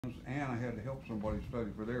and I had to help somebody study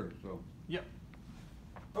for theirs, so Yep.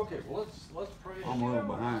 Okay, well, let's pray. I'm a little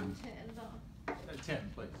behind.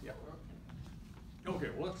 10, please, yeah. Okay,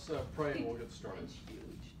 well, let's pray and we'll get started.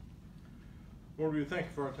 Lord, we thank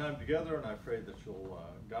you for our time together, and I pray that you'll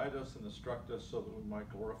guide us and instruct us so that we might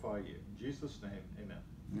glorify you. In Jesus' name, amen.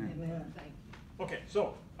 Amen. Thank you. Okay,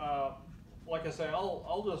 so, like I say,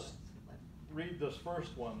 I'll just read this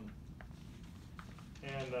first one,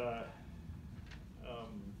 and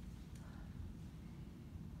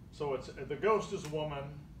so it's the ghost is a woman,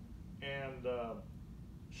 and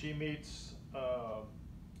she meets a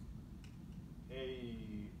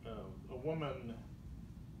woman,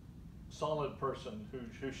 solid person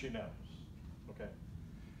who she knows. Okay,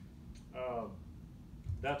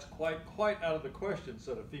 that's quite out of the question,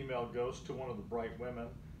 said a female ghost to one of the bright women.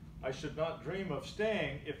 I should not dream of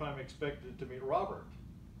staying if I'm expected to meet Robert.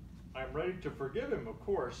 I'm ready to forgive him, of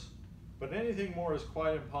course, but anything more is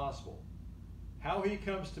quite impossible. How he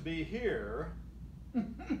comes to be here,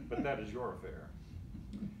 but that is your affair.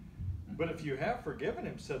 But if you have forgiven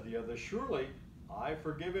him, said the other, surely I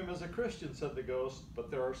forgive him as a Christian, said the ghost,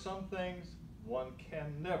 but there are some things one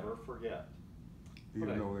can never forget.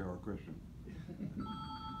 even though they are Christian.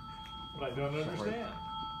 But I don't understand.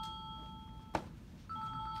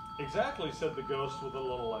 Exactly, said the ghost with a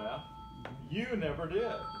little laugh. You never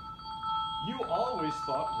did. You always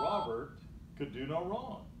thought Robert could do no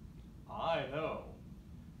wrong. I know.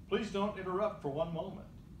 Please don't interrupt for one moment.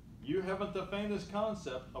 You haven't the faintest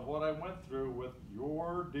concept of what I went through with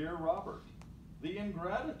your dear Robert. The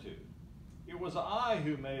ingratitude. It was I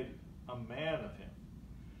who made a man of him,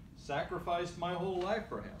 sacrificed my whole life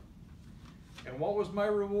for him. And what was my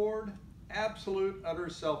reward? Absolute, utter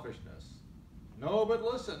selfishness. No, but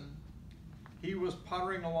listen. He was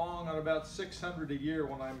pottering along on about 600 a year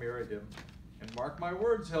when I married him. And mark my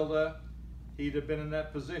words, Hilda, he'd have been in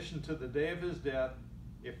that position to the day of his death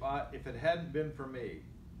if it hadn't been for me.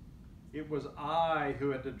 It was I who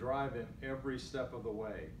had to drive him every step of the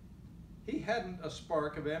way. He hadn't a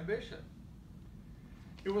spark of ambition.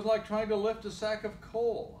 It was like trying to lift a sack of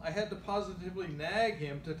coal. I had to positively nag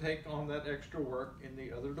him to take on that extra work in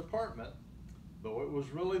the other department, though it was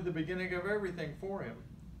really the beginning of everything for him.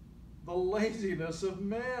 The laziness of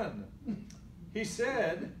men. He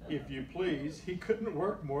said, if you please, he couldn't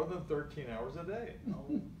work more than 13 hours a day.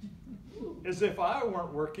 As if I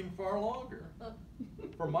weren't working far longer.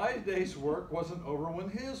 For my day's work wasn't over when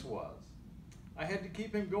his was. I had to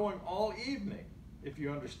keep him going all evening, if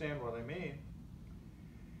you understand what I mean.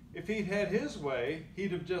 If he'd had his way,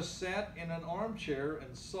 he'd have just sat in an armchair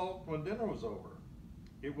and sulked when dinner was over.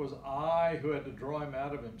 It was I who had to draw him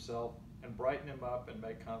out of himself and brighten him up and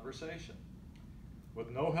make conversation.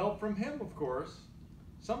 With no help from him, of course.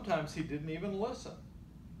 Sometimes he didn't even listen.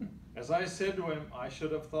 As I said to him, I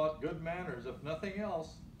should have thought good manners, if nothing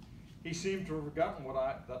else. He seemed to have forgotten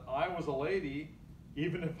that I was a lady,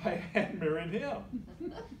 even if I had married him.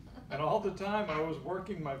 And all the time I was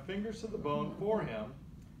working my fingers to the bone for him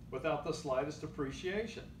without the slightest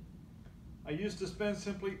appreciation. I used to spend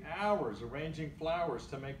simply hours arranging flowers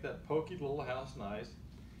to make that poky little house nice.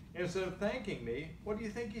 Instead of thanking me, what do you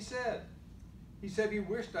think he said? He said he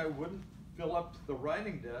wished I wouldn't fill up the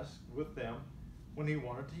writing desk with them when he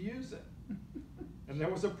wanted to use it. And there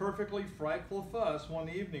was a perfectly frightful fuss one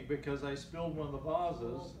evening because I spilled one of the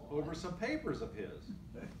vases over some papers of his.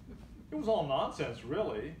 It was all nonsense,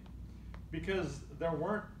 really, because they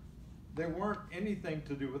weren't anything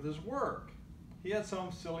to do with his work. He had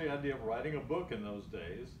some silly idea of writing a book in those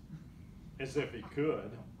days, as if he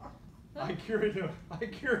could. I cured him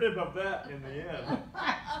of that in the end.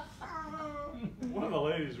 One of the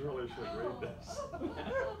ladies really should read this.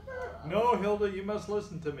 No, Hilda, you must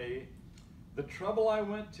listen to me. The trouble I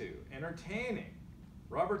went to, entertaining.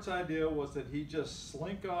 Robert's idea was that he'd just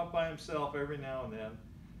slink off by himself every now and then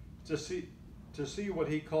to see what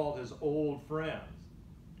he called his old friends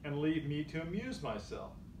and leave me to amuse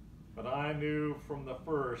myself. But I knew from the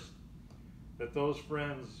first that those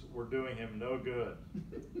friends were doing him no good.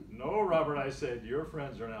 No, Robert, I said, your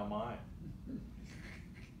friends are now mine.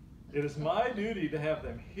 It is my duty to have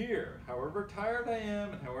them here, however tired I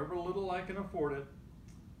am and however little I can afford it.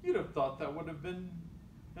 You'd have thought that would have been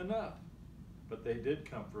enough, but they did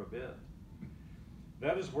come for a bit.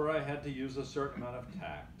 That is where I had to use a certain amount of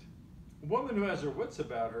tact. A woman who has her wits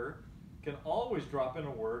about her can always drop in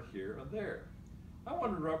a word here or there. I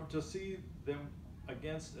wanted Robert to see them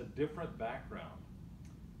against a different background.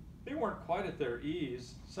 They weren't quite at their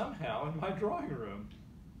ease, somehow, in my drawing room.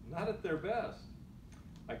 Not at their best.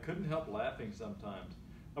 I couldn't help laughing sometimes.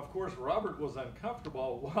 Of course, Robert was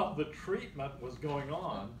uncomfortable while the treatment was going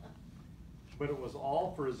on, but it was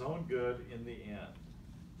all for his own good in the end.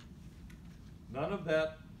 None of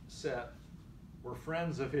that set were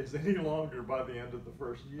friends of his any longer by the end of the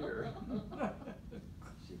first year.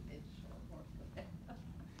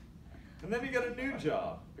 And then he got a new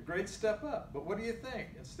job, a great step up. But what do you think?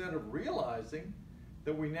 Instead of realizing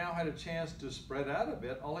that we now had a chance to spread out a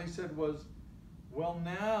bit, all he said was, well,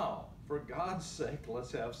 now, for God's sake,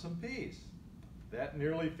 let's have some peace. That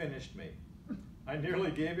nearly finished me. I nearly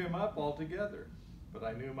gave him up altogether, but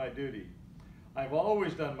I knew my duty. I've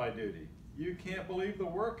always done my duty. You can't believe the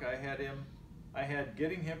work I had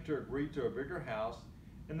getting him to agree to a bigger house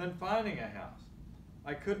and then finding a house.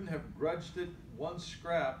 I couldn't have grudged it one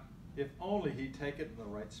scrap if only he'd taken it in the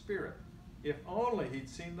right spirit. If only he'd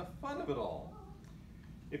seen the fun of it all.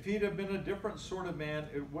 If he'd have been a different sort of man,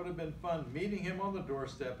 it would have been fun meeting him on the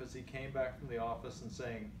doorstep as he came back from the office and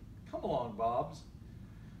saying, come along, Bobs.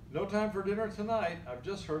 No time for dinner tonight. I've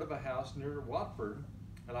just heard of a house near Watford,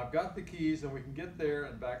 and I've got the keys, and we can get there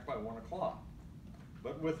and back by 1 o'clock.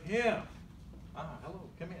 But with him, hello,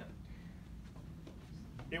 come in.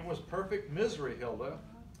 It was perfect misery, Hilda,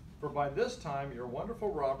 for by this time your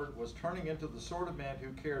wonderful Robert was turning into the sort of man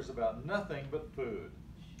who cares about nothing but food.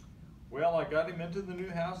 Well, I got him into the new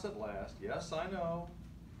house at last. Yes, I know.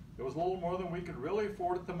 It was a little more than we could really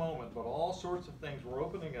afford at the moment, but all sorts of things were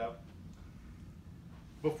opening up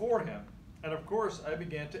before him. And of course, I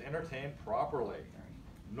began to entertain properly.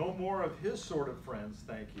 No more of his sort of friends,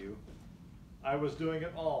 thank you. I was doing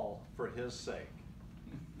it all for his sake.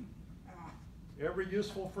 Every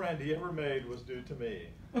useful friend he ever made was due to me.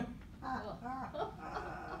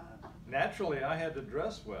 Naturally, I had to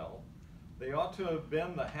dress well. They ought to have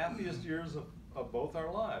been the happiest years of both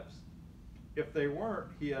our lives. If they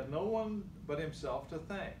weren't, he had no one but himself to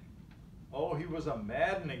thank. Oh, he was a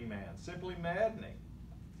maddening man, simply maddening.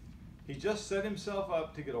 He just set himself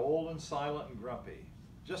up to get old and silent and grumpy,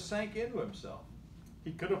 just sank into himself.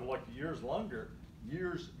 He could have looked years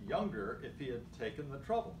younger if he had taken the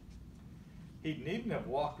trouble. He needn't have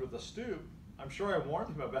walked with a stoop. I'm sure I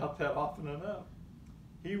warned him about that often enough.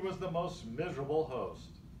 He was the most miserable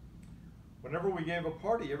host. Whenever we gave a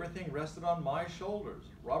party, everything rested on my shoulders.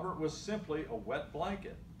 Robert was simply a wet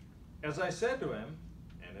blanket. As I said to him,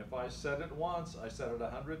 and if I said it once, I said it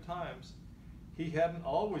 100 times, he hadn't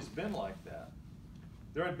always been like that.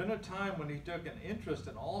 There had been a time when he took an interest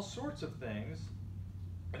in all sorts of things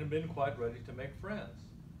and had been quite ready to make friends.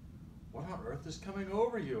 What on earth is coming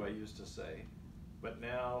over you, I used to say. But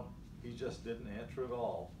now he just didn't answer at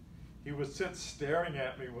all. He would sit staring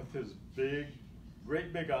at me with his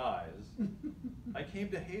great big eyes. I came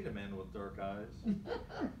to hate a man with dark eyes.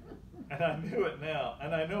 And I knew it now,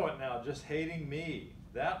 and I know it now, just hating me.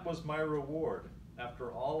 That was my reward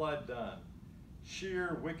after all I'd done.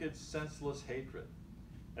 Sheer, wicked, senseless hatred.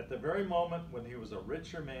 At the very moment when he was a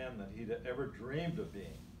richer man than he'd ever dreamed of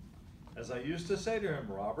being. As I used to say to him,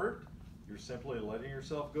 Robert, you're simply letting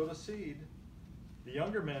yourself go to seed. The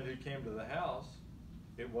younger men who came to the house,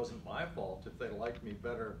 it wasn't my fault if they liked me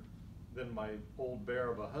better than my old bear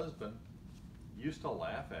of a husband, used to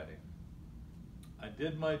laugh at him. I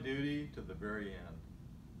did my duty to the very end.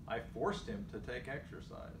 I forced him to take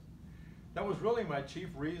exercise. That was really my chief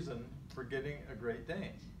reason for getting a Great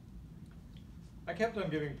Dane. I kept on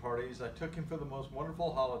giving parties. I took him for the most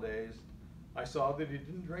wonderful holidays. I saw that he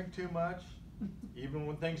didn't drink too much. Even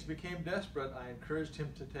when things became desperate, I encouraged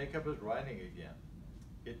him to take up his riding again.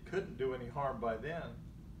 It couldn't do any harm by then.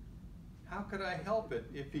 How could I help it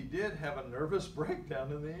if he did have a nervous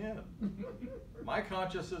breakdown in the end? My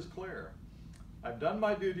conscience is clear. I've done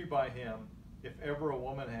my duty by him, if ever a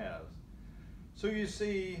woman has. So you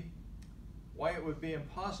see why it would be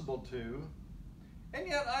impossible to, and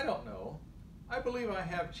yet I don't know. I believe I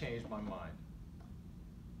have changed my mind.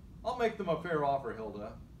 I'll make them a fair offer,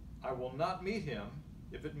 Hilda. I will not meet him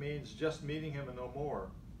if it means just meeting him and no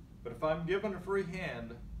more. But if I'm given a free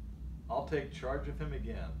hand, I'll take charge of him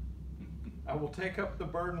again. I will take up the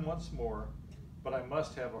burden once more, but I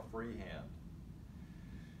must have a free hand.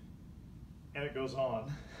 And it goes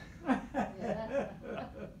on.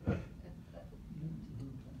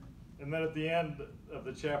 And then at the end of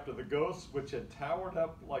the chapter, the ghost, which had towered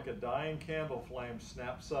up like a dying candle flame,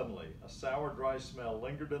 snapped suddenly. A sour, dry smell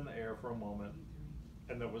lingered in the air for a moment,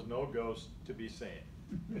 and there was no ghost to be seen.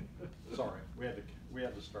 Sorry, we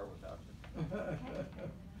had to start without you.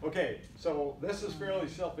 Okay, so this is fairly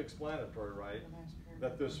self-explanatory, right?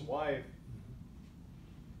 That this wife,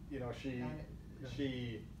 you know,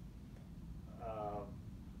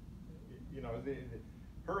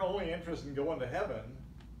 her only interest in going to heaven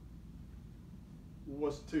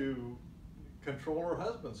was to control her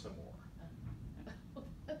husband some more.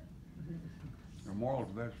 moral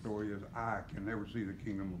to that story is I can never see the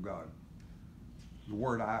kingdom of God. The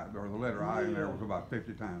word I, or the letter I in there was about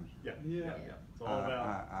 50 times. Yeah. Yeah. It's all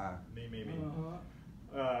about I. me.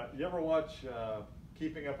 Uh-huh. You ever watch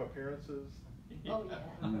Keeping Up Appearances? Oh, yeah.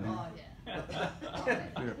 Mhm. Oh, yeah.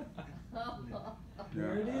 Yeah.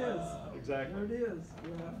 There it is. Exactly. There it is,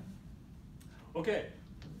 yeah. Okay.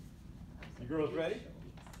 You girls ready?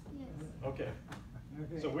 Yes. Okay.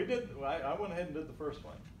 Okay. So we did, I went ahead and did the first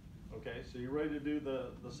one. Okay, so you ready to do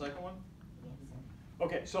the second one? Yes.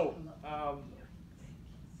 Okay, so,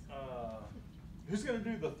 who's gonna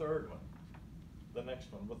do the third one? The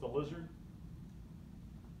next one, with the lizard?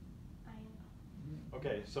 I am.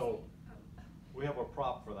 Okay, so we have a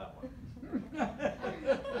prop for that one.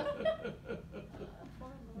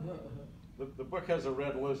 The book has a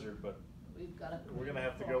red lizard, but We've got a. we're gonna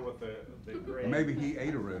have to go with the gray. Maybe he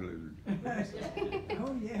ate a red lizard.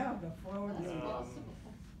 Oh, yeah, the frog is.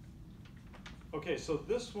 Okay, so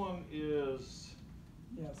this one is,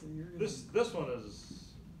 Yeah, so you're gonna. this one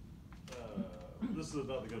is, this is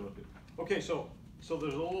another good one too. Okay, so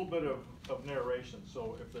there's a little bit of narration,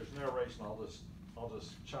 so if there's narration, I'll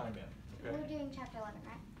just chime in, okay? We're doing chapter 11,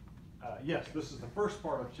 right? Yes, this is the first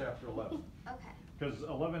part of chapter 11, Okay. because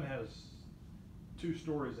 11 has 2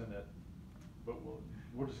 stories in it, but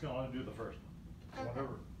we're just gonna do the first one. So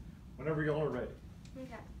Okay. whenever y'all are ready.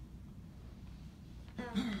 Okay.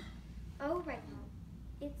 Oh, Reginald,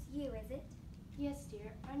 it's you, is it? Yes,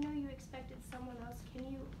 dear. I know you expected someone else. Can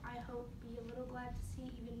you, I hope, be a little glad to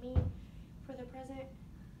see even me for the present?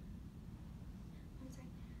 I'm sorry.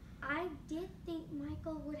 I did think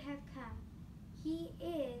Michael would have come. He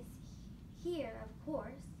is here, of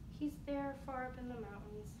course. He's there far up in the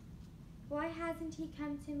mountains. Why hasn't he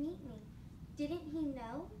come to meet me? Didn't he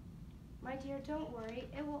know? My dear, don't worry.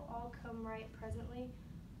 It will all come right presently.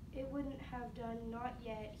 It wouldn't have done, not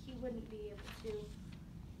yet. He wouldn't be able to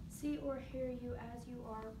see or hear you as you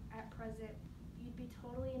are at present. You'd be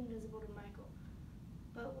totally invisible to Michael,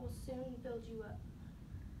 but we'll soon build you up.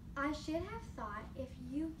 I should have thought if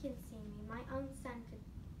you can see me, my own son could.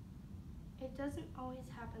 It doesn't always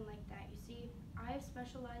happen like that, you see. I have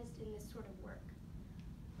specialized in this sort of work.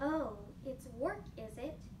 Oh, it's work, is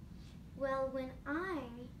it? Well, when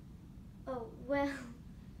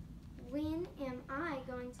am I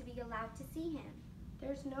going to be allowed to see him?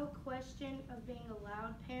 There's no question of being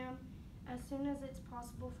allowed, Pam. As soon as it's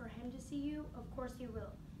possible for him to see you, of course he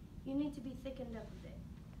will. You need to be thickened up a bit.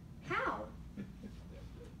 How?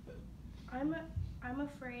 I'm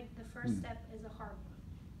afraid the first step is a hard one.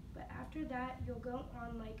 But after that, you'll go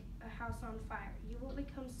on like a house on fire. You will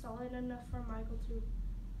become solid enough for Michael to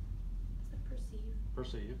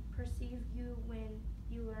perceive you when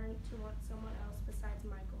you learn to want someone else besides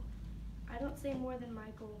Michael. I don't say more than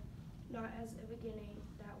Michael, not as a beginning.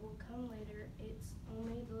 That will come later. It's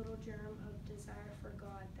only the little germ of desire for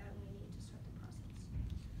God that we need to start the process.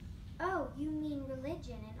 Oh, you mean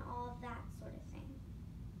religion and all that sort of thing.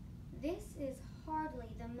 This is hardly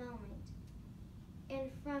the moment.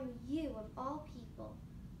 And from you, of all people,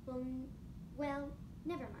 well,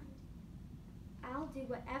 never mind. I'll do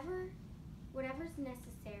whatever's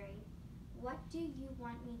necessary. What do you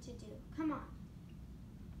want me to do? Come on.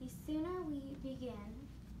 The sooner we begin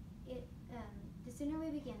it,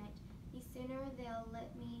 the sooner they'll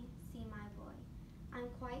let me see my boy. I'm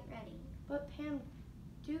quite ready. But Pam,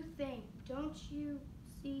 do think. Don't you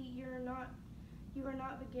see you are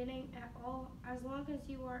not beginning at all? As long as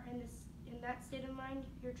you are in that state of mind,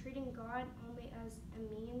 you're treating God only as a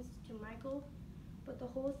means to Michael. But the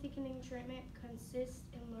whole thickening treatment consists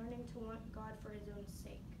in learning to want God for his own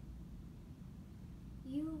sake.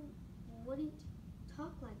 You wouldn't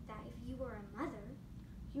talk like that if you were a mother.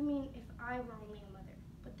 You mean if I were only a mother.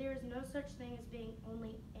 But there is no such thing as being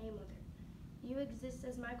only a mother. You exist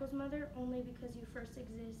as Michael's mother only because you first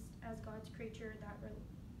exist as God's creature.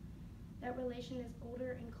 That relation is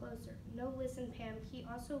older and closer. No, listen, Pam. He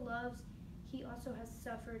also loves. He also has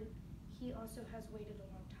suffered. He also has waited a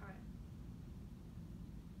long time.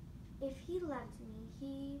 If he loved me,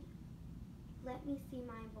 he'd let me see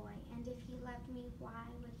my boy. And if he loved me,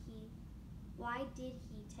 why did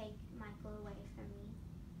he take Michael away from me?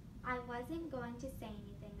 I wasn't going to say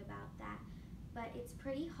anything about that, but it's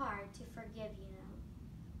pretty hard to forgive, you know.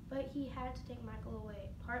 But he had to take Michael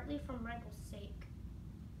away, partly for Michael's sake.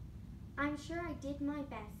 I'm sure I did my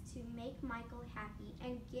best to make Michael happy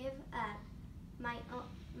and give up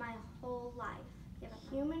my whole life.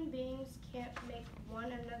 Human beings can't make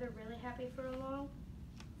one another really happy for long.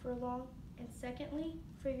 And secondly,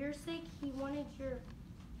 for your sake, he wanted your,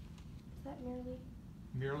 is that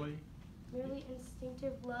merely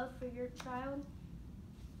instinctive love for your child?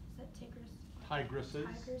 Is that Tigris? tigresses.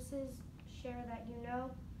 Share that you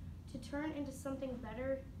know. To turn into something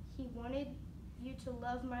better, he wanted you to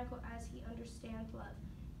love Michael as he understands love.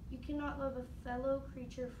 You cannot love a fellow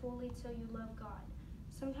creature fully till you love God.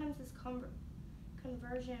 Sometimes this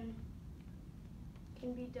conversion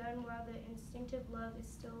can be done while the instinctive love is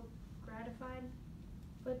still gratified,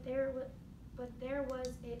 but there was,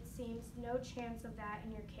 it seems, no chance of that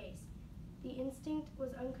in your case. The instinct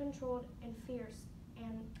was uncontrolled and fierce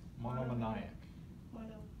and Monomaniac.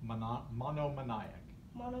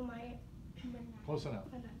 Monomaniac. Close enough.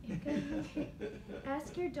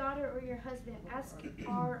 Ask your daughter or your husband. Ask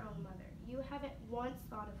our own mother. You haven't once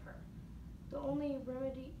thought of her. The only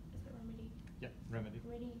remedy, Yep, remedy.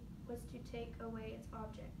 was to take away its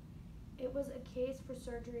object. It was a case for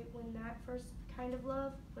surgery when that first kind of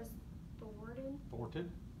love was thwarted.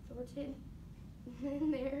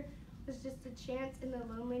 Then there was just a chance in the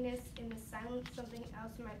loneliness, in the silence, something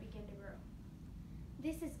else might begin to grow.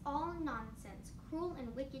 This is all nonsense, cruel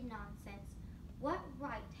and wicked nonsense. What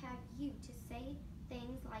right have you to say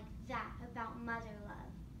things like that about mother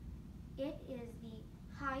love? It is the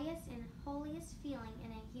highest and holiest feeling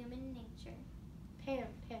in a human nature. Pam,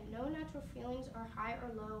 no natural feelings are high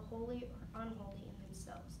or low, holy or unholy in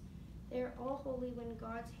themselves. They are all holy when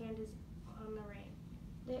God's hand is on the rein.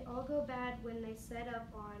 They all go bad when they set up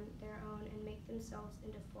on their own and make themselves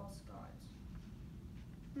into false gods.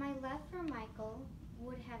 My love for Michael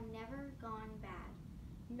would have never gone bad,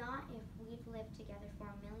 not if we'd lived together for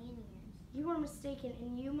 1,000,000 years. You are mistaken,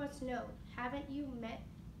 and you must know. Haven't you met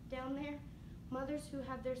down there mothers who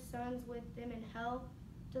have their sons with them in hell?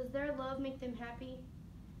 Does their love make them happy?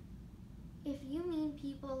 If you mean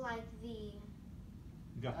people like the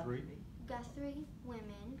Guthrie.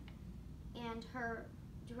 women and her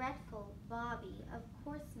dreadful Bobby, of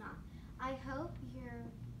course not. I hope you're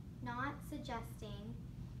not suggesting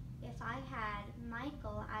if I had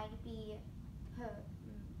Michael, I'd be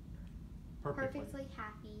perfectly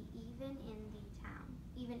happy even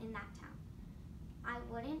in that town. I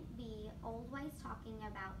wouldn't be always talking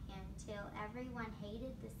about him till everyone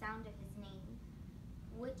hated the sound of his name,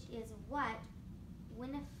 which is what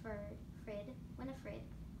Winifred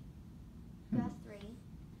Guthrie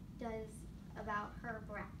does about her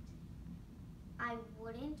brat. I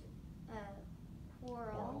wouldn't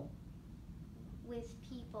quarrel with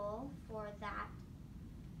people for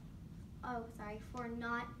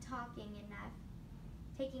not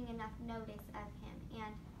taking enough notice of him,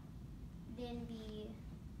 and then be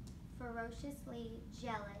ferociously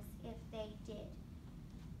jealous if they did.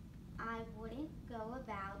 I wouldn't go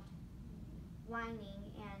about whining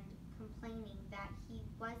and complaining that he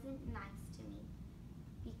wasn't nice to me,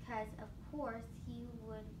 because of course he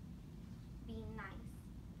would be nice.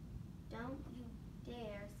 Don't you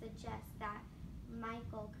dare suggest that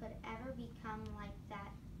Michael could ever become like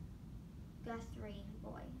that Guthrie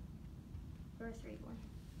boy.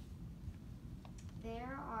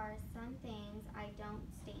 There are some things I don't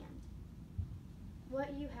stand.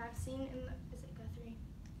 What you have seen in is it Guthrie?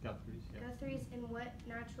 Guthrie's, yeah. In what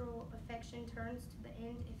natural affection turns to the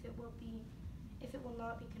end if it will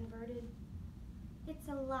not be converted? It's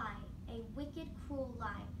a lie, a wicked, cruel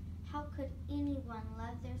lie. How could anyone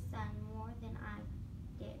love their son more than I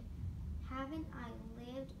did? Haven't I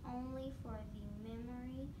lived only for the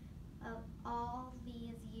memory of all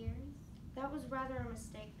these years? That was rather a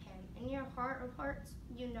mistake, Pam. In your heart of hearts,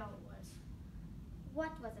 you know it was.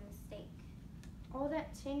 What was a mistake? All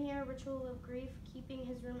that 10-year ritual of grief, keeping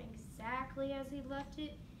his room exactly as he left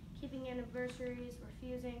it, keeping anniversaries,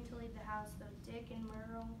 refusing to leave the house though Dick and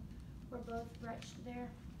Merle were both wretched there.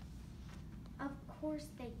 Of course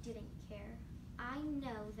they didn't care. I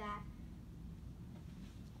know that.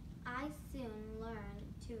 I soon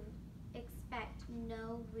learned to expect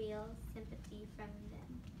no real sympathy from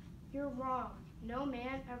them. You're wrong. No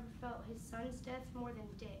man ever felt his son's death more than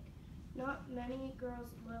Dick. Not many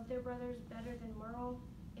girls loved their brothers better than Merle.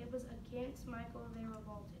 It was against Michael they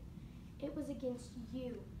revolted. It was against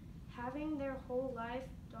you, having their whole life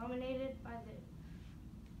dominated by the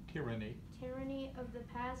tyranny of the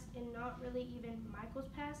past, and not really even Michael's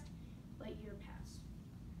past, but your past.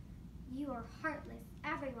 You are heartless.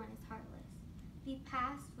 Everyone is heartless. The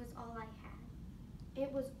past was all I had.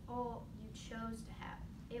 It was all you chose to have.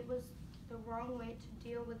 It was the wrong way to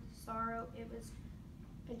deal with sorrow. It was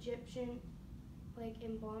Egyptian, like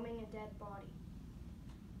embalming a dead body.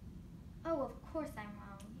 Oh, of course I'm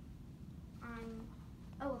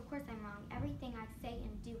wrong. Everything I say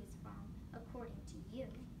and do is wrong, according to you.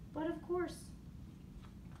 But of course.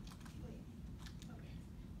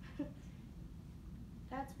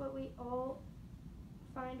 That's what we all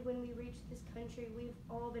find when we reach this country. We've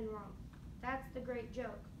all been wrong. That's the great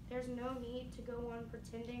joke. There's no need to go on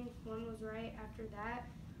pretending one was right after that.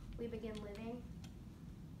 We begin living.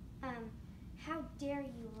 How dare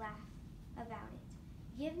you laugh about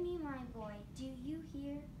it? Give me my boy, do you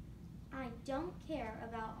hear? I don't care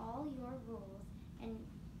about all your rules and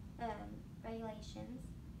regulations.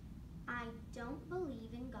 I don't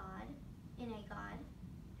believe in a God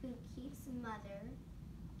who keeps mothers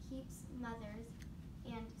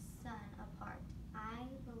and son apart. I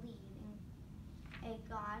believe in a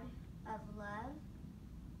God of love.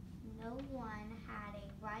 No one had a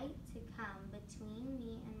right to come between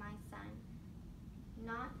me and my son,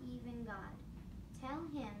 not even God. Tell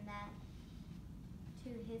him that to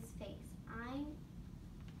his face. I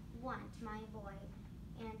want my boy,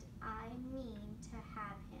 and I mean to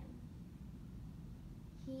have him.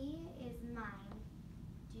 He is mine.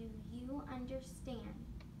 Do you understand?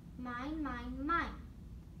 Mine, mine,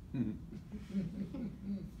 mine.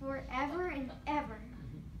 Forever and ever.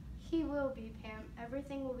 He will be, Pam.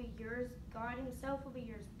 Everything will be yours. God himself will be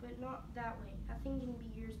yours, but not that way. Nothing can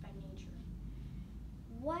be yours by nature.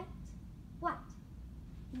 What? What?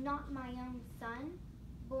 Not my own son,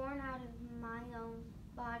 born out of my own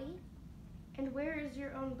body? And where is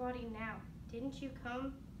your own body now? Didn't you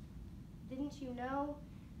come? Didn't you know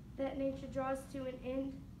that nature draws to an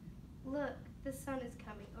end? Look, the sun is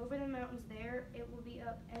coming. Over the mountains there, it will be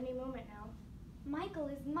up any moment now. Michael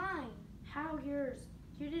is mine. How yours?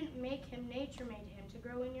 You didn't make him, nature made him to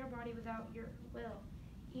grow in your body without your will.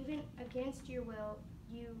 Even against your will,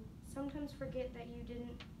 you sometimes forget that you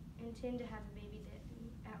didn't intend to have a baby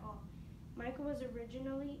at all. Michael was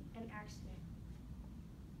originally an accident.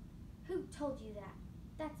 Who told you that?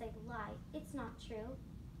 That's a lie. It's not true.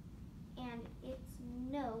 And it's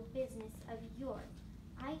no business of yours.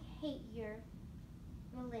 I hate your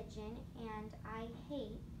religion, and I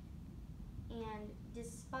hate and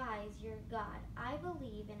despise your God. I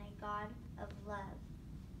believe in a God of love.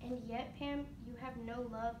 And yet, Pam, you have no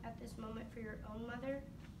love at this moment for your own mother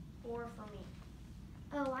or for me.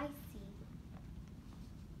 Oh, I see.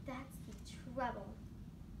 That's the trouble.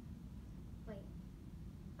 Wait.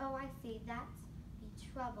 Oh, I see. That's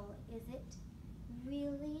the trouble, is it?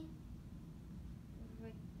 Really?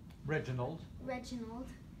 Reginald.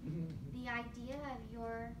 Reginald, the idea of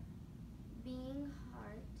your being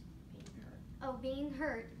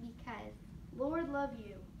hurt because Lord love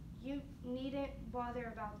you. You needn't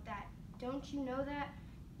bother about that. Don't you know that?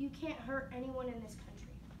 You can't hurt anyone in this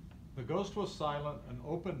country. The ghost was silent and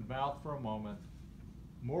opened mouth for a moment,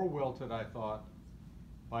 more wilted, I thought,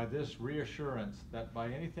 by this reassurance than by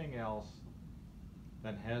anything else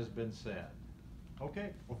than has been said.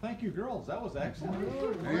 Okay, well, thank you, girls. That was excellent.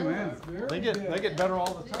 Amen. They get better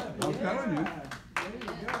all the time. I'm telling you. There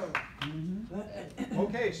you go.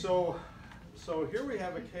 Okay, so here we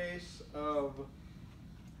have a case of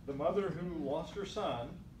the mother who lost her son,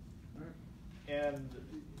 and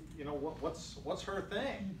you know what's her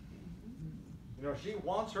thing? You know, she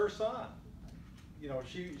wants her son. You know,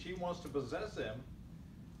 she wants to possess him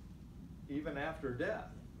even after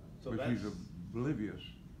death. So But that's she's oblivious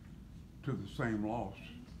to the same loss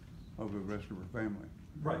of the rest of her family.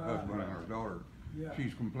 Right. Her husband Right. and her daughter. Yeah.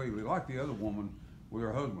 She's completely, like the other woman with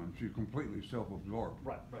her husband, she's completely self-absorbed.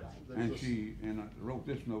 right. And I wrote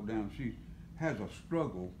this note down, she has a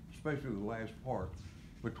struggle, especially the last part,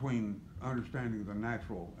 between understanding the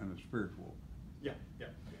natural and the spiritual. Yeah.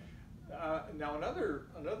 Now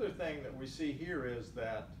another thing that we see here is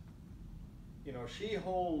that, you know, she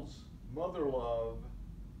holds mother love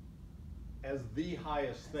as the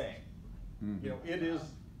highest thing. Mhm. You know, it is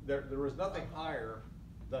there is nothing higher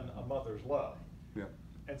than a mother's love. Yep.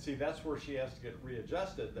 And see, that's where she has to get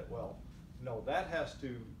readjusted. That, well, no, that has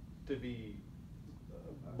to be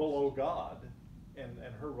below God and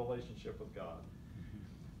her relationship with God.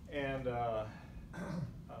 And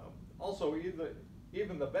also,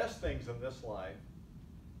 even the best things in this life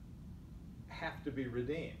have to be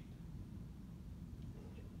redeemed.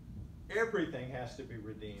 Everything has to be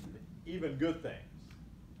redeemed, even good things.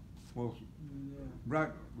 Well, Yeah.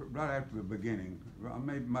 right after the beginning,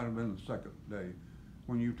 might have been the second day,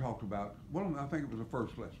 when you talked about, well, I think it was the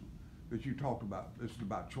first lesson, that you talked about, this is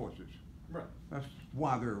about choices. Right. That's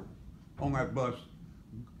why they're on that bus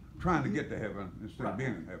trying to get to heaven instead of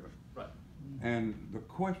being in heaven. Right. And the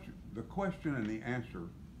question and the answer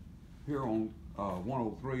here on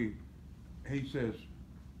 103, he says,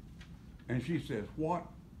 and she says, what?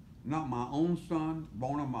 Not my own son,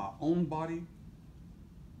 born of my own body?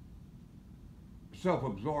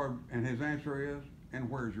 Self-absorbed, and his answer is, and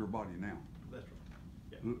where's your body now? That's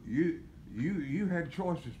right. Yeah. You had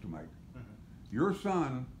choices to make. Mhm. Your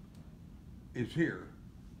son is here,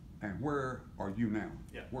 And where are you now?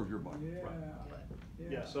 Yeah. Where's your body? Yeah. Right.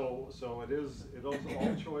 Yeah, so it is all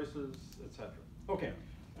choices, etc. Okay,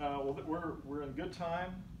 well, we're in good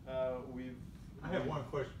time. I have one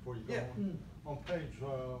question before you go Yeah. on. On page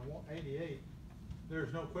 88,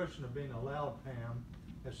 there's no question of being allowed, Pam.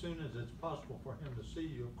 As soon as it's possible for him to see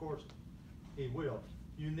you, of course, he will.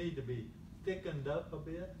 You need to be thickened up a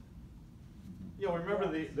bit. Yeah, remember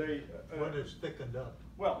What is thickened up?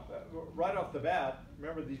 well, right off the bat,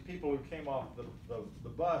 remember these people who came off the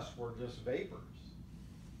bus were just vapors.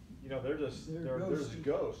 You know, they're just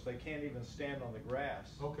ghosts. They can't even stand on the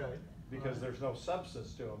grass. Okay. Because there's no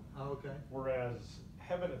substance to them. Okay. Whereas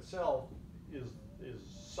heaven itself is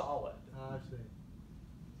solid. I see.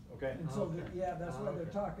 Okay. And so, Okay. yeah, that's why they're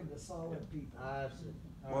Okay. talking to solid people. I see.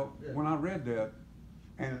 Well, Good. when I read that,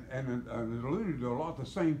 and it alluded to a lot the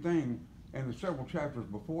same thing in the several chapters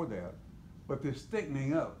before that, but this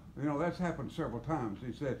thickening up, you know, that's happened several times.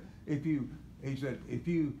 He said, if you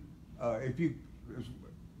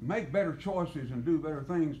make better choices and do better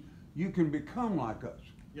things, you can become like us.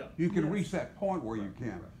 Yeah. You can Yes. reach that point where you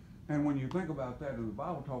can. Right. And when you think about that, and the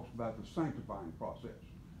Bible talks about the sanctifying process.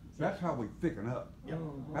 That's how we thicken up. Yeah.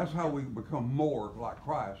 That's how we become more like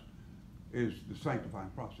Christ, is the sanctifying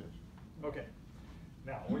process. Okay.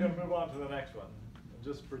 Now we're going to move on to the next one.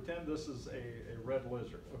 Just pretend this is a red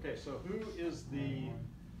lizard. Okay. So who is the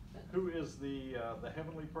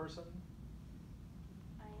heavenly person?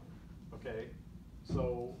 I am. Okay.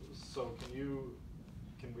 So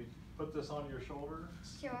can we put this on your shoulder?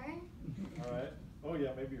 Sure. All right. Oh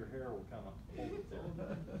yeah, maybe your hair will kind of hold it there.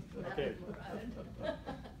 Okay.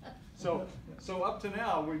 So up to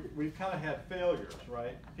now we've kind of had failures,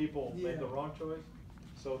 right? People made the Yeah. wrong choice.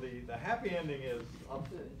 So the happy ending is,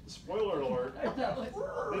 spoiler alert,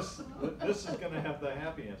 this is going to have the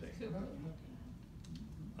happy ending.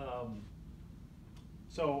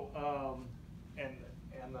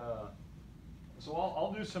 So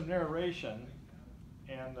I'll do some narration,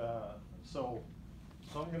 and so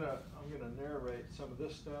I'm gonna narrate some of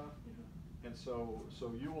this stuff, and so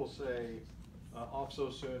you will say off so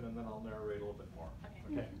soon, and then I'll narrate a little bit more.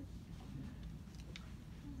 Okay.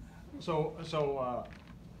 So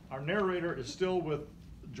our narrator is still with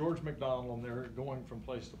George MacDonald, and they're going from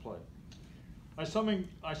place to place.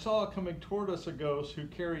 I saw coming toward us a ghost who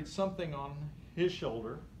carried something on his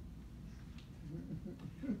shoulder.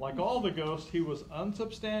 Like all the ghosts, he was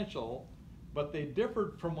unsubstantial, but they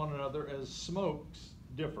differed from one another as smokes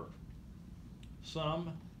differ.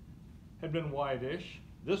 Some had been whitish.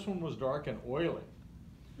 This one was dark and oily.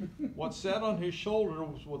 What sat on his shoulder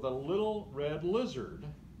was with a little red lizard,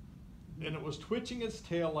 and it was twitching its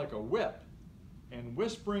tail like a whip and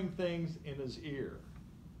whispering things in his ear.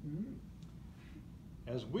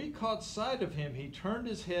 As we caught sight of him, he turned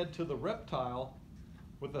his head to the reptile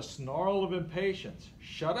with a snarl of impatience.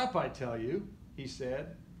 "Shut up, I tell you," he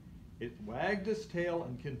said. It wagged its tail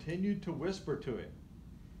and continued to whisper to him.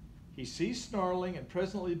 He ceased snarling and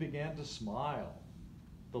presently began to smile,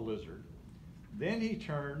 the lizard. Then he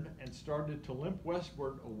turned and started to limp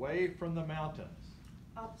westward away from the mountains.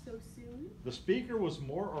 Up so soon? The speaker was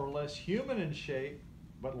more or less human in shape,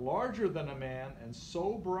 but larger than a man and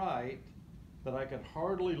so bright that I could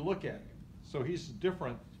hardly look at him. So he's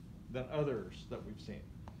different than others that we've seen.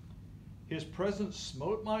 His presence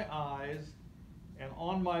smote my eyes and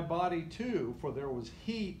on my body too, for there was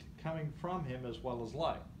heat coming from him as well as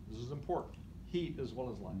light. This is important. Heat as well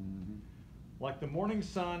as light. Like the morning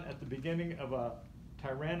sun at the beginning of a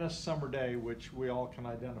tyrannous summer day, which we all can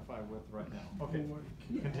identify with right now. Okay,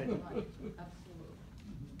 continue.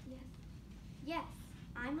 Yes,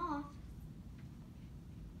 I'm off.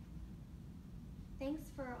 Thanks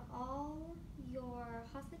for all your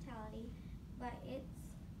hospitality, but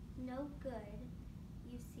it's no good.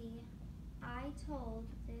 You see, I told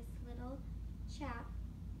this little chap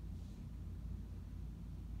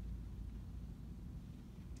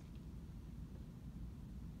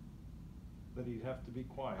That he'd have to be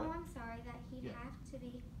quiet. Oh, I'm sorry, that he'd Yeah. have to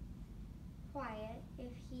be quiet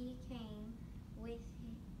if he came with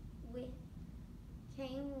which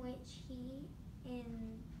he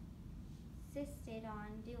insisted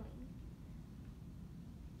on doing.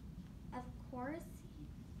 Of course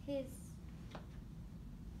his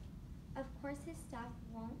stuff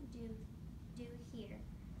won't do here.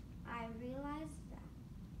 I realize that,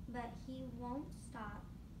 but he won't stop.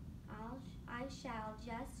 I shall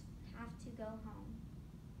just have to go home.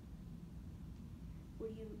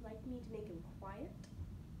 Would you like me to make him quiet?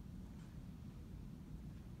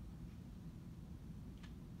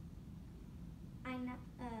 I know.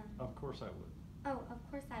 Of course I would. Oh,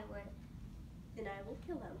 of course I would. Then I will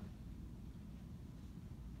kill him.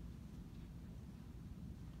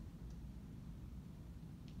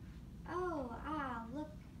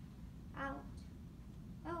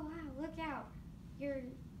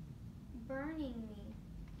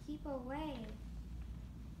 keep away.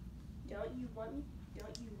 Don't you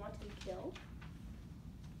want him killed?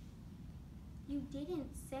 You didn't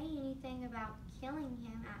say anything about killing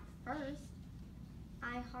him at first.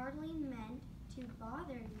 I hardly meant to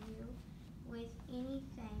bother you with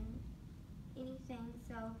anything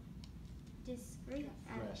so discreet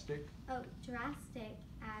Drastic. drastic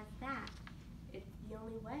as that. It's the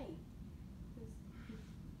only way.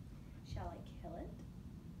 Shall I kill it?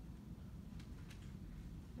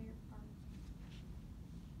 Weird part.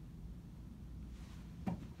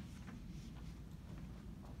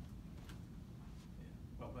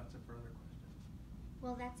 Well, that's a further question.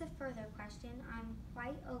 Well, that's a further question. I'm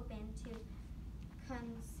quite open to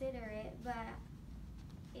consider it, but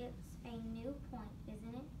it's a new point,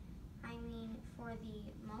 isn't it? I mean, for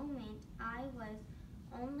the moment, I was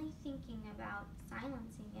only thinking about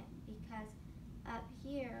silencing it because up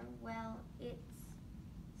here, well, it's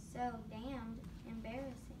so damned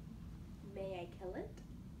embarrassing. May I kill it?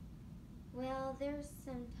 Well, there's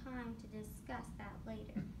some time to discuss that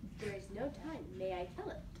later. There is no time. May I kill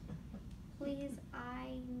it? Please,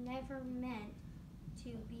 I never meant to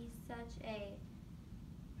be such a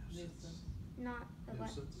not a what?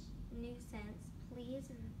 Nuisance. Nuisance. Please,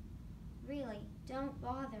 really, don't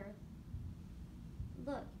bother.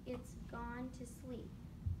 Look, it's gone to sleep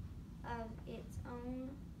of its own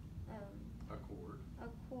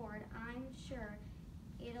accord. I'm sure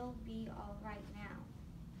it'll be all right now.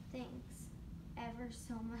 Thanks ever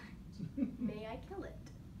so much. May I kill it?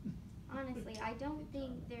 Honestly, I don't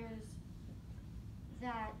think there's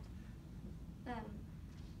that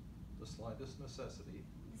The slightest necessity.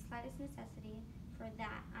 the slightest necessity for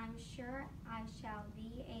that. I'm sure I shall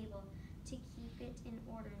be able to keep it in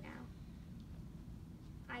order now.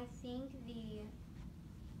 I think the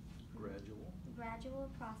gradual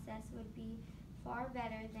process would be far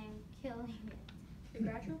better than killing it. The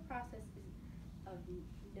gradual process is of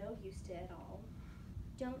no use to it all.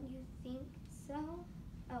 Don't you think so?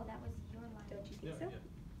 Oh, that was your line. Don't you think so?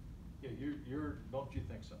 Yeah, you're, don't you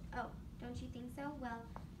think so? Oh, don't you think so? Well,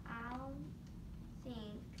 I'll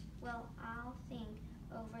think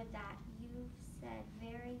over that. You've said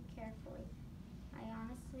very carefully. I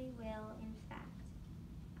honestly will, in fact.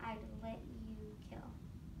 I'd let you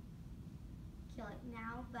kill it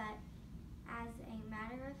now, but as a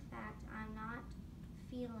matter of fact, I'm not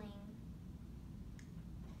feeling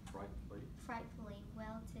frightfully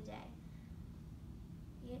well today.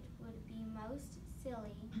 It would be most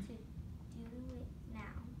silly to do it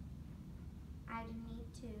now. I'd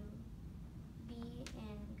need to be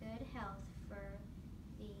in good health for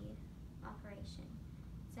the operation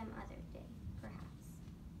some other day, perhaps.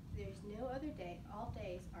 There's no other day. All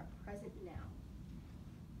days are present now.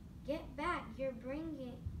 Get back, you're burning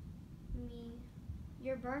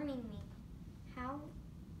me. How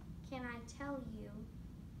can I tell you,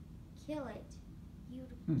 kill it?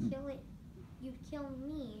 You'd kill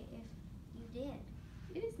me if you did.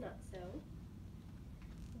 It is not so.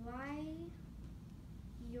 Why,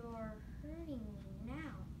 you're hurting me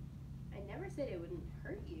now. I never said it wouldn't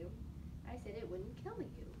hurt you. I said it wouldn't kill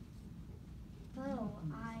you. Oh,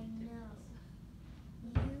 I know.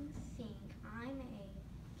 You think I'm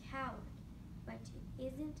a coward, but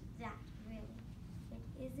it isn't that really.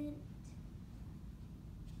 It isn't.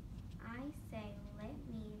 I say let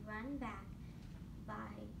me run back by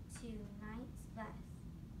tonight's bus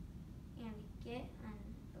and get an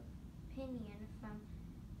opinion from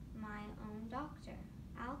my own doctor.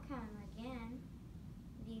 I'll come again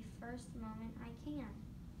the first moment I can.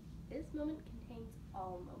 This moment contains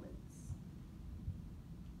all moments.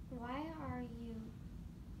 Why are you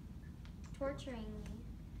torturing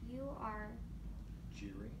me? You are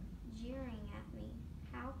jeering at me.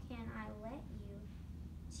 How can I let you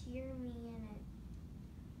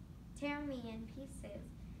tear me in pieces?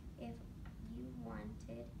 If you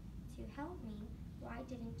wanted to help me, why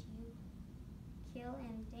didn't you kill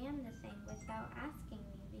and damn the thing without asking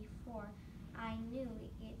me before? I knew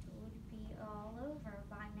it would be all over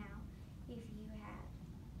by now if you had.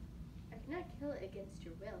 I cannot kill it against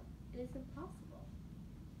your will. It is impossible.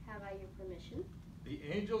 Have I your permission? The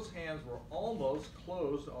angel's hands were almost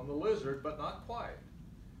closed on the lizard, but not quite.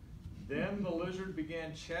 Then the lizard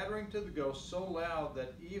began chattering to the ghost so loud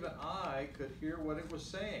that even I could hear what it was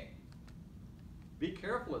saying. Be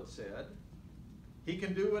careful, it said. He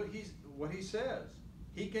can do what he says.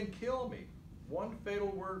 He can kill me. One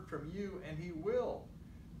fatal word from you and he will.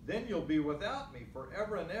 Then you'll be without me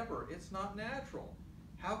forever and ever. It's not natural.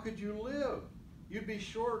 How could you live? You'd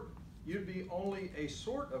be only a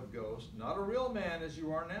sort of ghost, not a real man as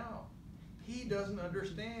you are now. He doesn't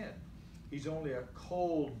understand. He's only a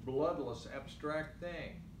cold, bloodless, abstract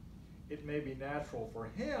thing. It may be natural for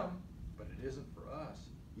him, but it isn't for us.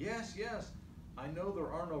 Yes, yes, I know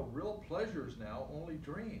there are no real pleasures now, only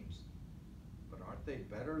dreams. But aren't they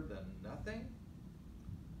better than nothing?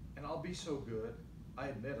 And I'll be so good. I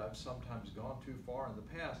admit I've sometimes gone too far in the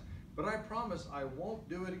past, but I promise I won't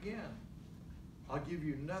do it again. I'll give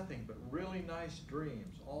you nothing but really nice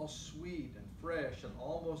dreams, all sweet and fresh and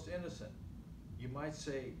almost innocent. You might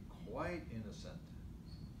say quite innocent.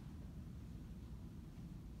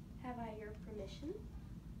 Have I your permission?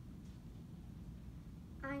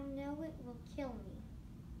 I know it will kill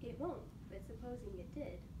me. It won't, but supposing it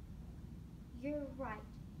did. You're right.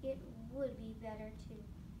 It would be better to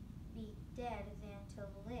be dead than to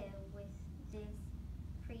live with this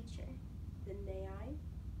creature. Then may I?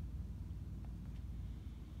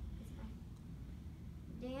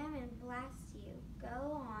 Damn and blast you.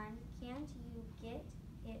 Go on. Can't you get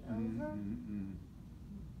it over?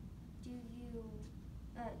 Do you,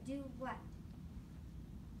 do what?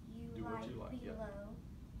 You Do what like you like, yeah. below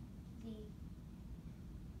the,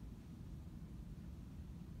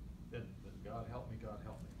 Then God help me, God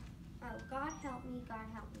help me. oh, God help me, God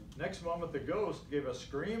help me. Next moment, the ghost gave a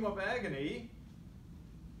scream of agony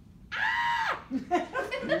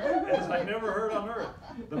as I never heard on earth.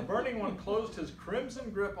 The burning one closed his crimson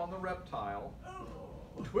grip on the reptile,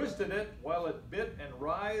 twisted it while it bit and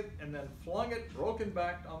writhed, and then flung it broken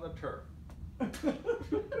backed on the turf. Was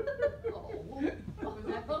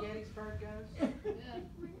that the Gettysburg ghost?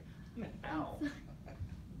 Yeah. Ow.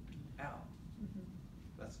 Ow.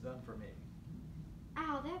 That's done for me.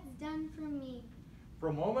 Ow, that's done for me. For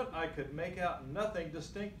a moment, I could make out nothing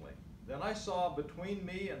distinctly. Then I saw between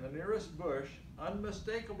me and the nearest bush,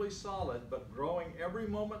 unmistakably solid, but growing every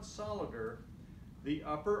moment solider, the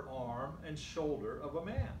upper arm and shoulder of a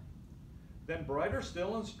man. Then brighter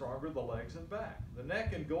still and stronger the legs and back. The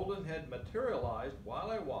neck and golden head materialized while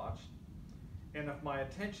I watched, and if my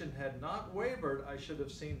attention had not wavered, I should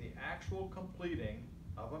have seen the actual completing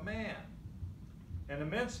of a man. An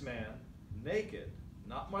immense man, naked,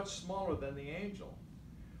 not much smaller than the angel.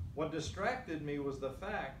 What distracted me was the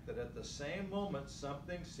fact that at the same moment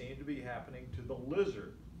something seemed to be happening to the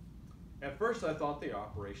lizard. At first I thought the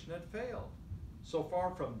operation had failed. So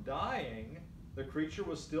far from dying, the creature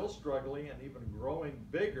was still struggling and even growing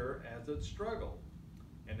bigger as it struggled.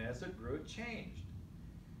 And as it grew, it changed.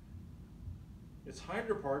 Its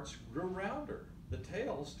hinder parts grew rounder. The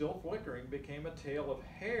tail, still flickering, became a tail of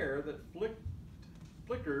hair that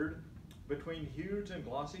flickered between huge and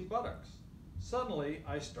glossy buttocks. Suddenly,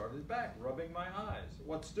 I started back, rubbing my eyes.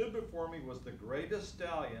 What stood before me was the greatest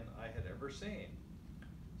stallion I had ever seen.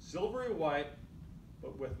 Silvery white,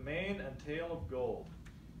 but with mane and tail of gold.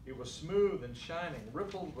 It was smooth and shining,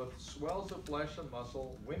 rippled with swells of flesh and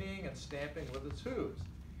muscle, whinnying and stamping with its hooves.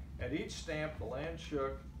 At each stamp, the land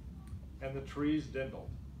shook and the trees dindled.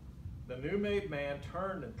 The new-made man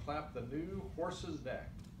turned and clapped the new horse's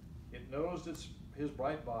neck. It nosed his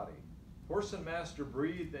bright body. Horse and master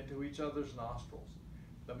breathed into each other's nostrils.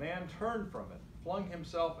 The man turned from it, flung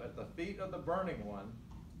himself at the feet of the burning one,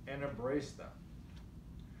 and embraced them.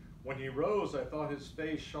 When he rose, I thought his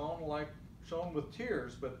face shone with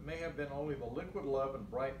tears, but it may have been only the liquid love and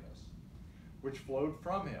brightness which flowed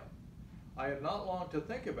from him. I had not long to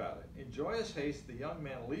think about it. In joyous haste, the young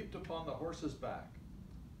man leaped upon the horse's back.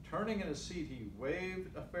 Turning in his seat, he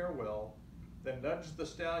waved a farewell, then nudged the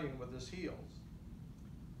stallion with his heels.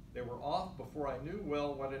 They were off before I knew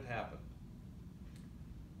well what had happened.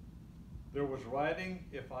 There was riding,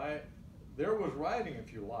 if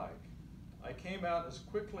you like. I came out as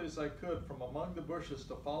quickly as I could from among the bushes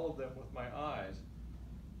to follow them with my eyes,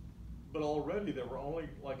 but already they were only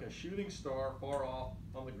like a shooting star far off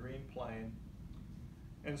on the green plain,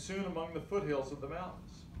 and soon among the foothills of the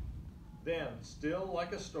mountains. Then, still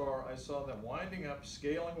like a star, I saw them winding up,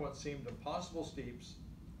 scaling what seemed impossible steeps,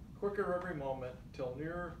 quicker every moment, till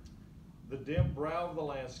near the dim brow of the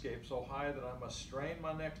landscape, so high that I must strain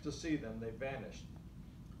my neck to see them, they vanished,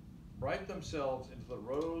 bright themselves into the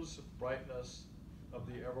rose brightness of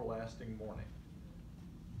the everlasting morning.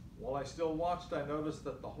 While I still watched, I noticed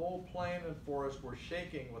that the whole plain and forest were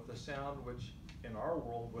shaking with the sound which in our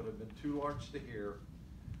world would have been too large to hear,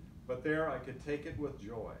 but there I could take it with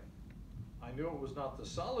joy. I knew it was not the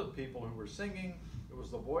solid people who were singing, it was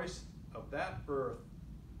the voice of that earth,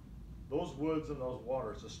 those woods and those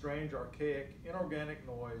waters, a strange, archaic, inorganic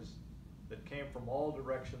noise that came from all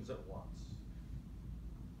directions at once.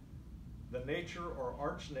 The nature or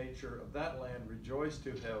arch-nature of that land rejoiced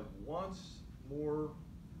to have been once more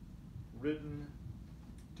ridden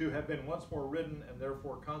and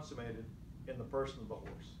therefore consummated in the person of the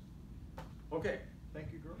horse. Okay,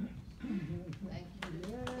 thank you, girl. Thank you.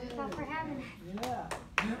 Thanks for having us. Yeah,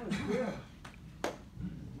 that was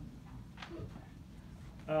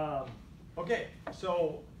good. Okay,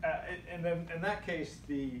 so, and then in that case,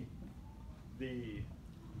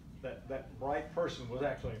 that bright person was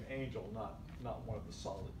actually an angel, not one of the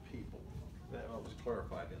solid people. That was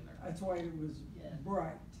clarified in there. That's why it was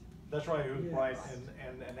bright. That's right, it was Yes. bright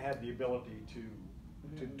and had the ability to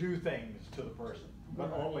do things to the person,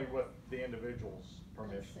 but Right. only with the individual's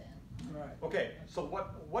permission. Right. Okay, so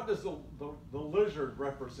what does the lizard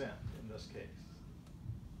represent in this case?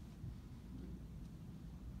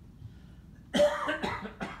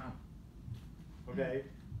 Okay,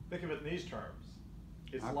 think of it in these terms.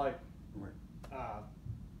 It's Right.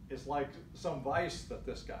 it's like some vice that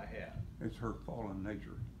this guy had. It's her fallen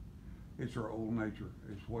nature. It's her old nature.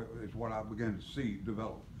 It's what I began to see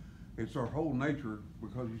develop. It's her whole nature,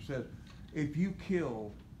 because he said, if you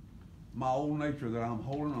kill my old nature that I'm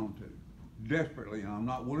holding on to desperately, and I'm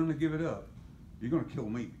not willing to give it up, you're gonna kill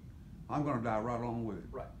me. I'm gonna die right along with it.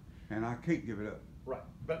 Right. And I can't give it up. Right,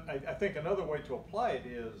 but I think another way to apply it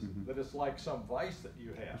is Mhm. that it's like some vice that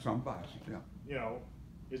you have. Some vice, yeah. You know,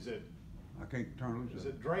 is it I can't turn loose. Is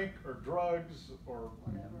it drink or drugs or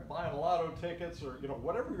Whatever. buying lotto tickets or, you know,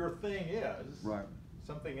 whatever your thing is? Right.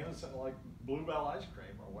 Something innocent like Bluebell ice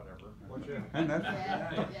cream or whatever. Watch out. And that's,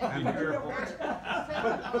 Yeah, and Be careful.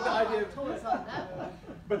 But the idea, Toys on that one.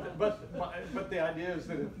 but the idea is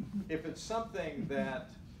that if it's something that,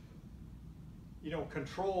 you know,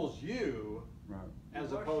 controls you right.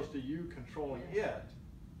 as opposed to you controlling it,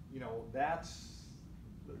 you know, that's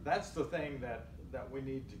the thing that we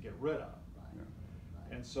need to get rid of. Yeah.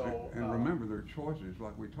 And so. And remember their choices,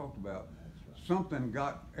 like we talked about. Something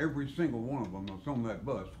got every single one of them that's on that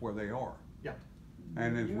bus where they are. Yeah.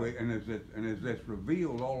 And as it's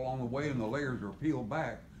revealed all along the way and the layers are peeled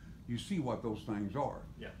back, you see what those things are.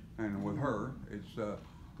 Yeah. And with her, it's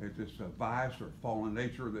this vice or fallen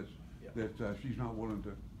nature that she's not willing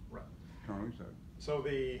to Right. turn loose of. So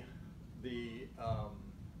the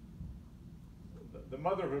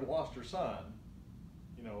mother who lost her son,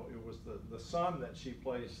 you know, it was the son that she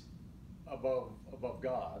placed above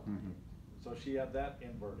God. Mhm. So she had that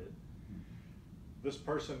inverted. This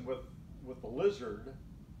person with the lizard,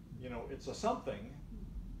 you know, it's a something,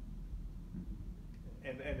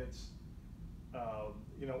 and it's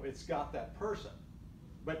you know, it's got that person,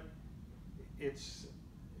 but it's,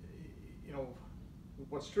 you know,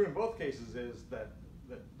 what's true in both cases is that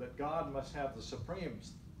God must have the supreme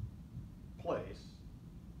place,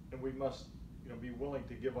 and we must, you know, be willing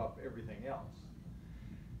to give up everything else.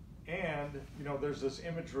 And, you know, there's this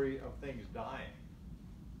imagery of things dying.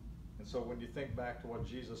 And so when you think back to what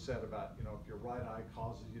Jesus said about, you know, if your right eye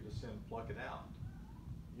causes you to sin, pluck it out.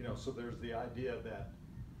 You know, so there's the idea that,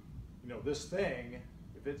 you know, this thing,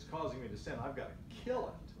 if it's causing me to sin, I've got to kill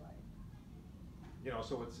it. Right. You know,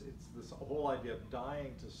 so it's this whole idea of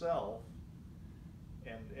dying to self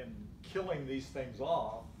and killing these things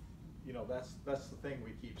off. You know, that's the thing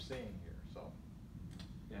we keep seeing here. So.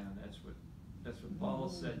 Yeah, that's what Paul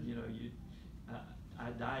said. You know, I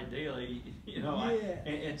die daily. You know,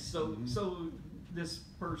 Yeah. and so this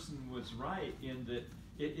person was right in that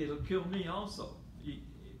it'll kill me also.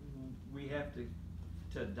 We have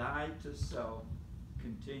to die to self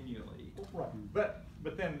continually. Right,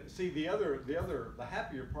 but then see the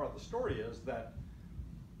happier part of the story is that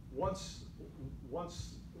once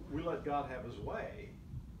we let God have His way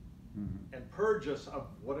Mhm. and purge us of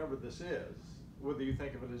whatever this is, whether you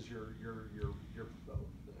think of it as your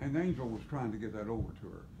And the angel was trying to get that over to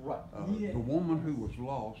her. right, Yeah. The woman who was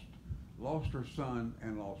lost her son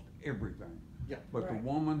and lost everything. yeah, But the Right.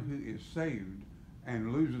 woman who is saved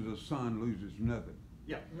and loses a son loses nothing.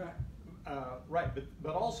 yeah. Right. Right,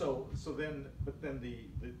 but also then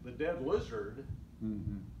the dead lizard,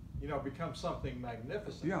 Mm-hmm. you know, becomes something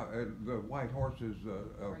magnificent. Yeah, the white horse is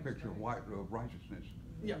a picture of righteousness.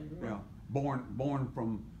 Yeah. Yeah, born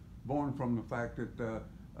from the fact that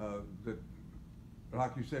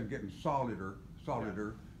like you said, getting solider,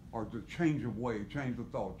 or the change of way, change of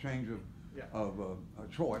thought, change of a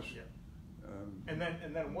choice. Yeah. And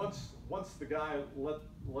then once the guy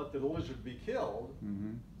let the lizard be killed,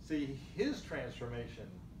 Mm-hmm. see, his transformation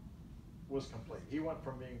was complete. He went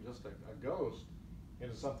from being just a ghost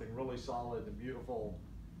into something really solid and beautiful,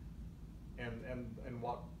 and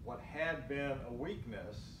what had been a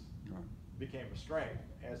weakness Right. became a strength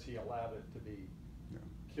as he allowed it to be Yeah.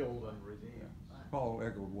 killed and redeemed. Paul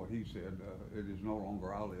echoed what he said. It is no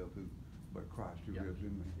longer I live, but Christ who Yeah. lives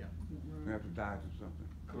in me. Yeah. We have to die to something.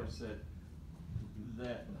 Of course,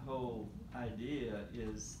 that whole idea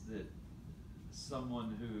is that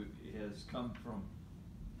someone who has come from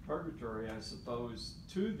purgatory, I suppose,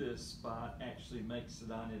 to this spot actually makes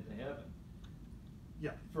it on into heaven.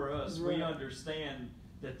 Yeah. For us, Right. we understand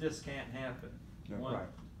that this can't happen. That's Once- right.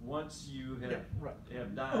 Once you Yeah, right.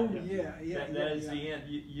 have died, Oh, yeah, that is yeah. the end.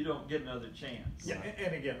 You don't get another chance. Yeah,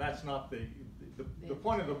 and again, that's not the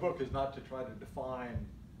point of the book is not to try to define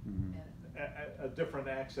Mhm. a different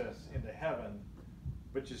access into heaven,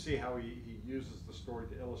 but you see how he uses the story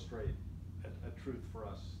to illustrate a truth for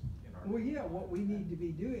us in our. Well, yeah, what we need to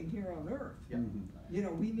be doing here on earth. Yeah. Mhm. You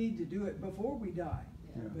know, we need to do it before we die.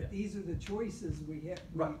 Yeah. But these are the choices we have,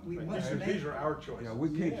 we Right. must These- make. These are our choices. Yeah, we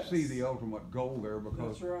can't see Yes. the ultimate goal there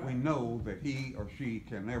because That's right. we know that he or she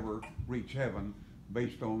can never reach heaven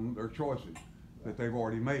based on their choices that they've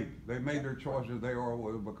already made. They made their choices, they are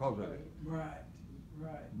because of it. Right,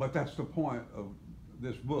 right. But that's the point of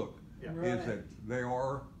this book, Yeah. is Right. that they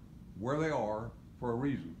are where they are for a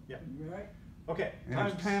reason. Yeah. Right. Okay. And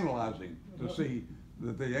it's tantalizing to see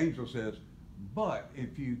that the angel says, but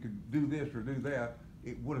if you could do this or do that,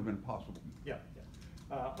 it would have been possible. Yeah,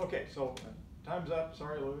 yeah. Okay, so time's up.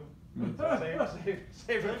 Sorry, Lou. Mhm.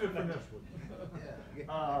 Save it for next week.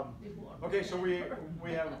 Okay, so we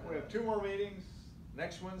have two more meetings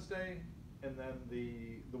next Wednesday, and then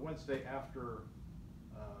the Wednesday after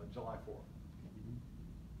July 4th. And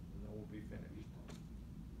then we'll be finished.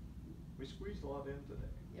 We squeezed a lot in today.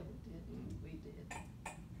 Yeah, we did.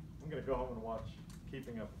 I'm gonna go home and watch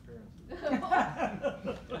Keeping Up Appearances.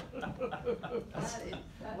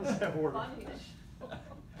 Let's have order.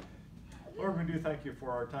 Lord, we do thank you for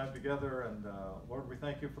our time together, and Lord, we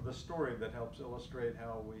thank you for the story that helps illustrate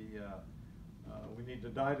how we need to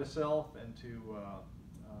die to self and to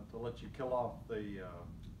let you kill off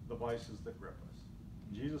the vices that grip us.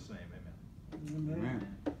 In Jesus' name, amen.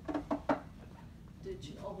 Amen. Did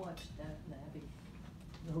you all watch Downton Abbey?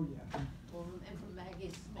 Oh, yeah. Well, remember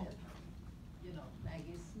Maggie Smith?